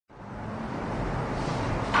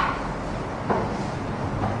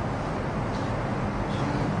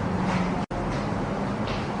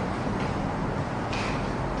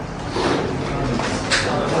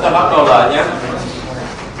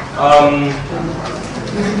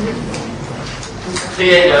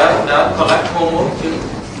Tia đã collect homework chưa?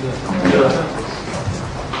 Chưa.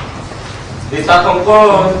 Thì ta không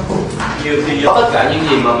có nhiều thì tất cả những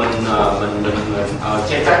gì mà mình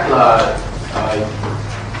JPEG là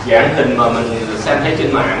dạng hình mà mình xem thấy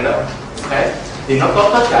trên mạng đó. Okay. Thì nó có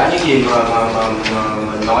tất cả những gì mà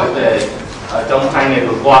mình nói về trong 2 ngày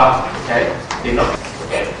vừa qua. Okay. Thì nó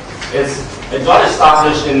it got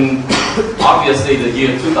established in obviously the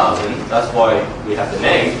year 2000. That's why we have the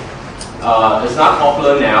name. It's not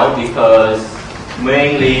popular now because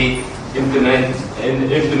mainly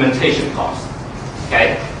implementation costs.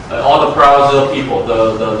 Okay, all the browser people,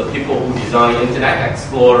 the people who design Internet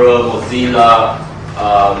Explorer, Mozilla,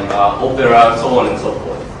 Opera, and so on and so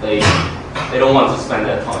forth, they don't want to spend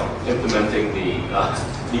their time implementing the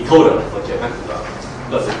decoder for JPEG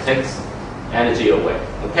because it takes energy away.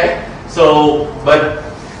 Okay, so but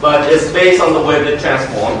it's based on the Wavelet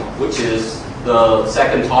transform, which is the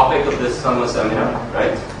second topic of this summer seminar,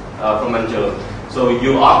 right? From Anjum. So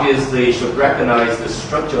you obviously should recognize the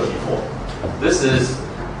structure before. This is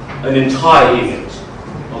an entire image,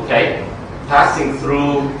 okay? Passing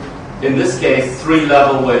through, in this case,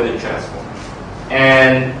 3-level Wavelet transform.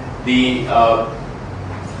 And the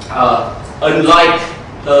unlike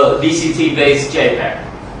the DCT-based JPEG,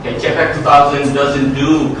 okay, JPEG 2000 doesn't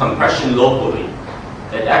do compression locally.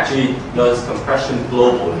 It actually does compression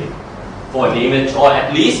globally for an image, or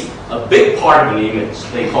at least a big part of an image.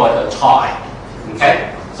 They call it a tie.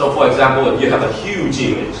 Okay? So for example, if you have a huge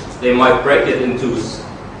image, they might break it into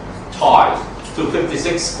ties,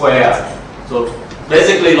 256 square. So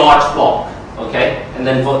basically large block. Okay? And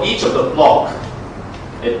then for each of the block,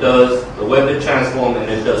 it does the wavelet transform and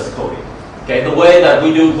it does coding. Okay? The way that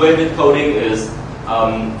we do wavelet coding is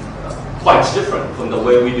quite different from the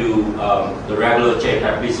way we do the regular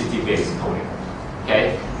JPEG BCT-based coding.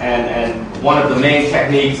 Okay, and one of the main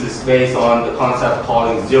techniques is based on the concept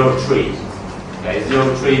calling zero tree. Okay,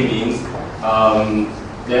 zero tree means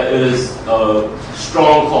there is a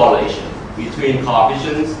strong correlation between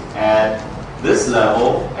coefficients at this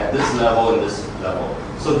level, and this level.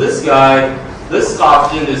 So this guy, this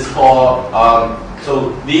coefficient is called.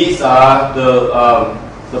 So these are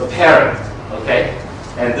the parent. Okay,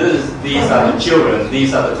 and these are the children.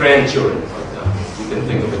 These are the grandchildren. For example, you can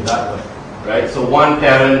think of it that way. Right, so one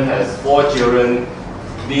parent has 4 children.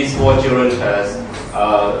 These 4 children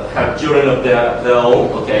have children of their own.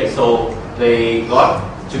 Okay, so they got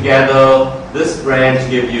together. This branch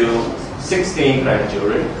give you 16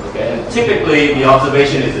 grandchildren. Okay, and typically the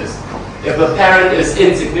observation is this: if a parent is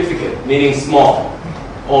insignificant, meaning small,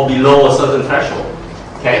 or below a certain threshold,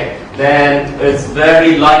 okay, then it's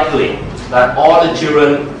very likely that all the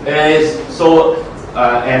children is so.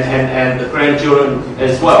 And the grandchildren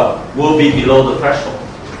as well will be below the threshold.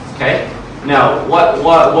 Okay. Now,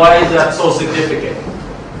 why is that so significant?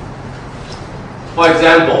 For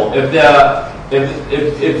example,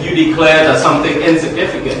 if you declare that something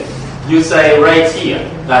insignificant, you say right here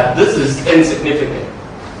that this is insignificant,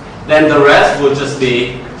 then the rest will just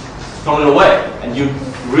be thrown away, and you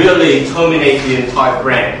really terminate the entire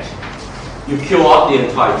branch. You kill off the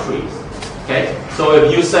entire trees. Okay. So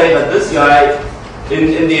if you say that this guy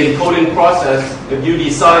in the encoding process, if you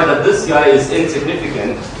decide that this guy is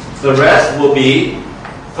insignificant, the rest will be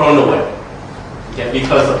thrown away, okay,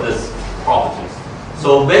 because of this properties.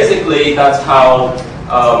 So basically, that's how,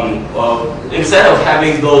 instead of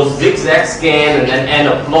having those zigzag scan and then end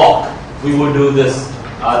a block, we will do this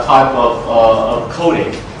type of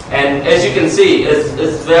coding. And as you can see,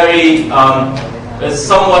 it's very, it's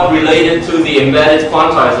somewhat related to the embedded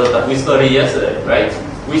quantizer that we studied yesterday, right?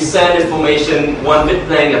 We send information 1 bit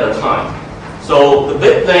plane at a time. So the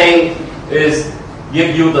bit plane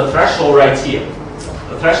give you the threshold right here.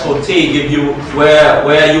 The threshold T give you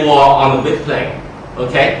where you are on the bit plane.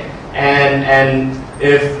 Okay? And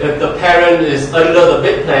if the parent is under the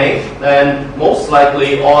bit plane, then most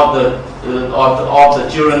likely all the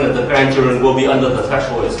children and the grandchildren will be under the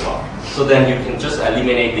threshold as well. So then you can just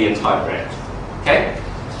eliminate the entire branch. Okay?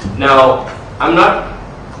 Now, I'm not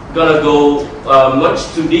gonna go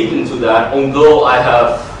much too deep into that, although I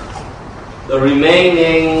have the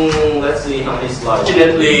remaining, let's see how many slides.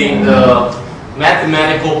 Fortunately, the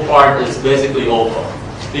mathematical part is basically over.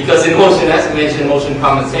 Because in motion estimation, motion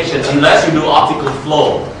compensation, unless you do optical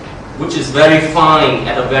flow, which is very fine,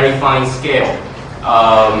 at a very fine scale,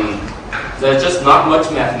 there's just not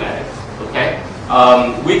much mathematics, okay?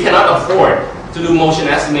 We cannot afford to do motion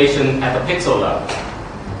estimation at the pixel level.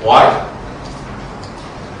 Why?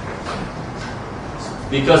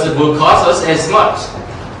 Because it will cost us as much.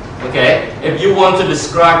 Okay? If you want to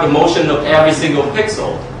describe the motion of every single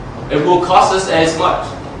pixel, it will cost us as much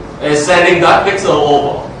as sending that pixel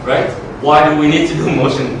over, right? Why do we need to do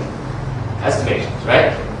motion estimations,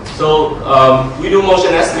 right? So we do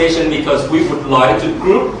motion estimation because we would like to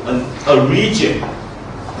group a region,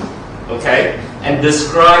 okay, and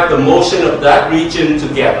describe the motion of that region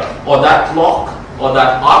together, or that block, or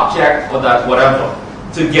that object, or that whatever,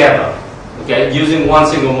 together, okay, using one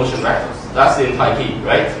single motion vector. That's the entire key,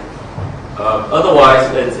 right?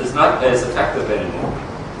 Otherwise, it's not as effective anymore.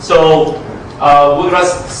 So we're going to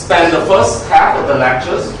spend the first half of the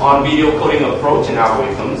lectures on video coding approach and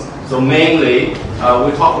algorithms. So mainly,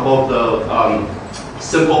 we talk about the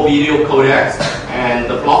simple video codecs and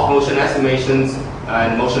the block motion estimations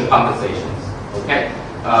and motion compensations. Okay.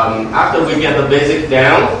 After we get the basic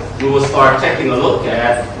down, we will start taking a look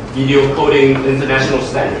at video coding international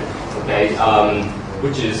standard. Okay,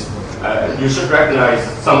 which is you should recognize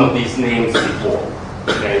some of these names before.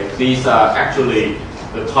 Okay, these are actually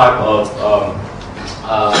the type of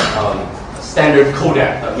standard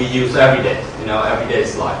codec that we use every day in our everyday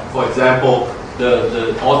life. For example,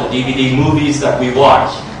 all the DVD movies that we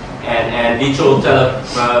watch and digital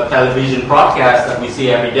television broadcasts that we see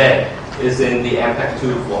every day is in the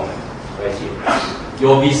MPEG-2 format, right here.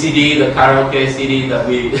 Your VCD, the karaoke CD that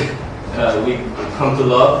we come to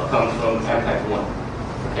love, comes from MPEG-1.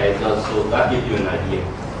 Okay, so that gives you an idea.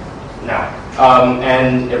 Now,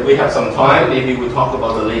 and if we have some time, maybe we'll talk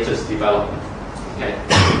about the latest development. Okay,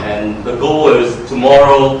 and the goal is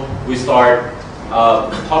tomorrow we start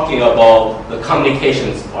talking about the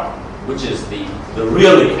communications part, which is the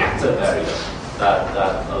really active area that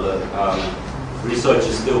research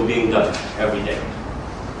is still being done every day.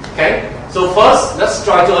 Okay, so first let's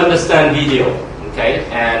try to understand video. Okay,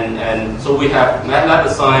 and so we have MATLAB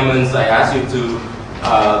assignments. I ask you to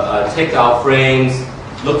take out frames,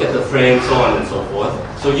 look at the frames, so on and so forth.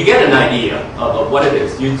 So you get an idea of what it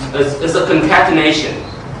is. It's a concatenation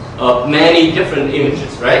of many different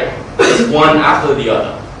images, right? It's one after the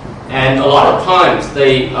other. And a lot of times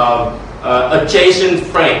they adjacent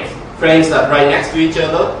frames that right next to each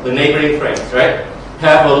other, the neighboring frames, right,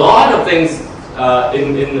 have a lot of things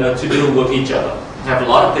to do with each other, have a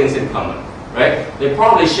lot of things in common, right? They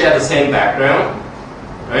probably share the same background,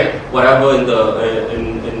 right? Whatever in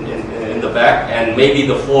the back, and maybe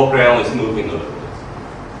the foreground is moving a little bit.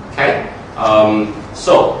 Okay,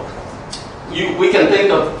 so we can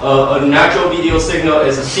think of a natural video signal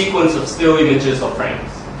as a sequence of still images or frames.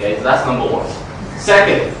 Okay, so that's number one.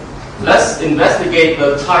 Second, let's investigate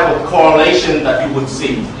the type of correlation that you would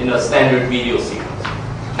see in a standard video sequence.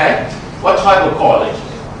 Okay, what type of correlation?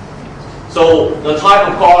 So the type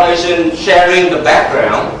of correlation sharing the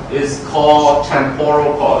background is called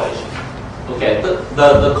temporal correlation. Okay,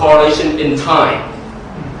 the correlation in time.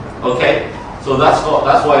 Okay, so that's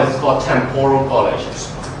why it's called temporal correlation.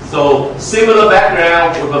 So similar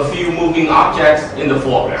background with a few moving objects in the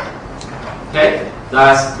foreground. Okay,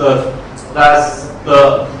 that's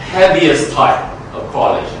the heaviest type of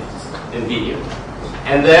correlation in video.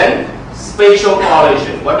 And then spatial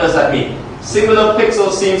correlation. What does that mean? Similar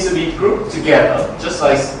pixels seems to be grouped together, just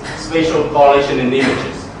like spatial correlation in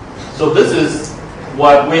images. So this is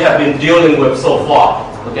what we have been dealing with so far.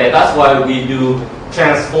 Okay, that's why we do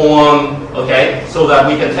transform. Okay, so that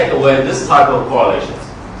we can take away this type of correlations.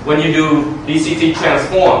 When you do DCT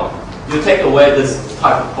transform, you take away this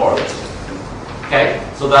type of correlation. Okay,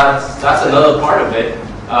 so that's another part of it.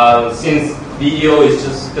 Since video is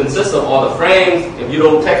just consists of all the frames, if you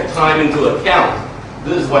don't take time into account,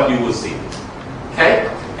 this is what you will see. Okay,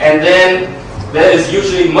 and then there is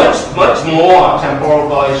usually much more temporal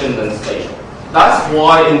correlation than spatial. That's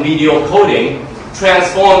why in video coding,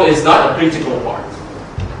 transform is not a critical part.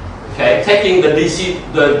 Okay, taking the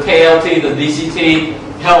KLT, the DCT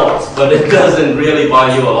helps, but it doesn't really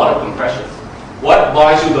buy you a lot of compression. What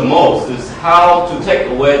buys you the most is how to take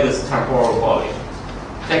away this temporal correlation,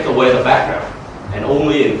 take away the background, and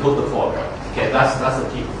only encode the foreground. Okay, that's the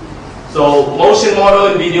key. So motion model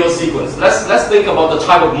in video sequence. Let's think about the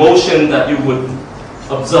type of motion that you would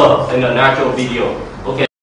observe in a natural video